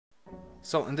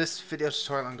So in this video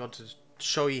tutorial I'm going to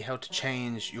show you how to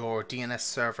change your DNS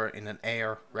server in an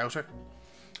AIR router.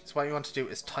 So what you want to do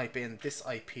is type in this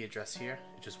IP address here,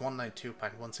 which is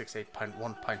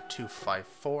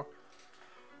 192.168.1.254,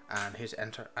 and hit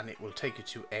enter, and it will take you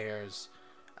to AIR's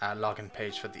login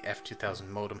page for the fs2000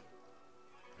 modem.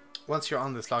 Once you're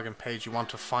on this login page, you want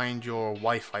to find your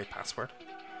Wi-Fi password,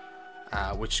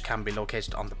 which can be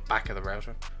located on the back of the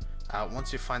router.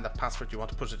 Once you find that password, you want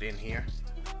to put it in here.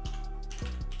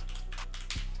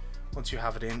 Once you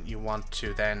have it in, you want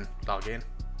to then log in,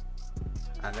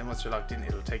 and then once you're logged in,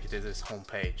 it'll take you to this home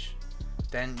page.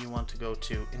 Then you want to go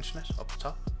to Internet up the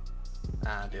top,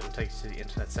 and it'll take you to the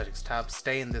Internet Settings tab.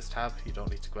 Stay in this tab, you don't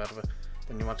need to go out of it.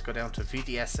 Then you want to go down to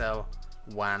VDSL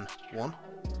WAN 1,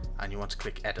 and you want to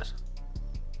click Edit.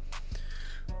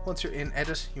 Once you're in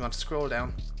Edit, you want to scroll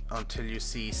down until you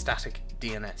see Static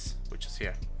DNS, which is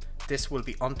here. This will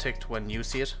be unticked when you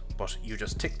see it, but you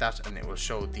just tick that and it will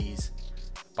show these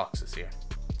boxes here.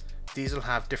 These will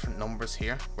have different numbers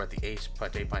here where the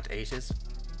 8.8.8 is.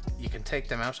 You can take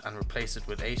them out and replace it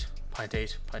with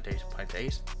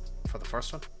 8.8.8.8 for the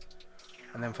first one,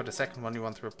 and then for the second one you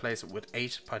want to replace it with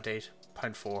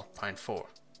 8.8.4.4.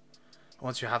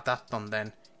 Once you have that done,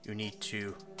 then you need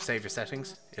to save your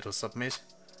settings. It'll submit,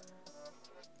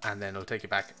 and then it'll take you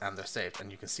back and they're saved.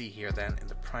 And you can see here then in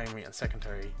the primary and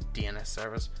secondary DNS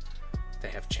servers, they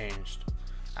have changed.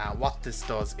 What this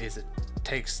does is it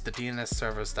takes the DNS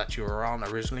servers that you were on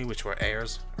originally, which were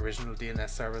AIR's original DNS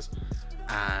servers,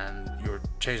 and you're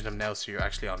changing them now so you're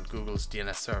actually on Google's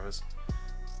DNS servers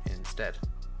instead.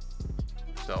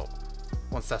 So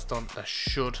once that's done, that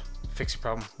should fix your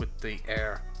problem with the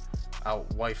AIR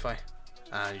Wi-Fi,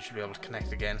 and you should be able to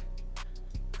connect again,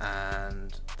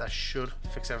 and that should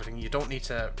fix everything. You don't need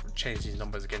to change these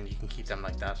numbers again, you can keep them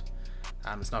like that.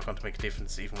 It's not going to make a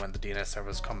difference even when the DNS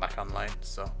servers come back online,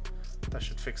 so that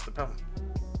should fix the problem.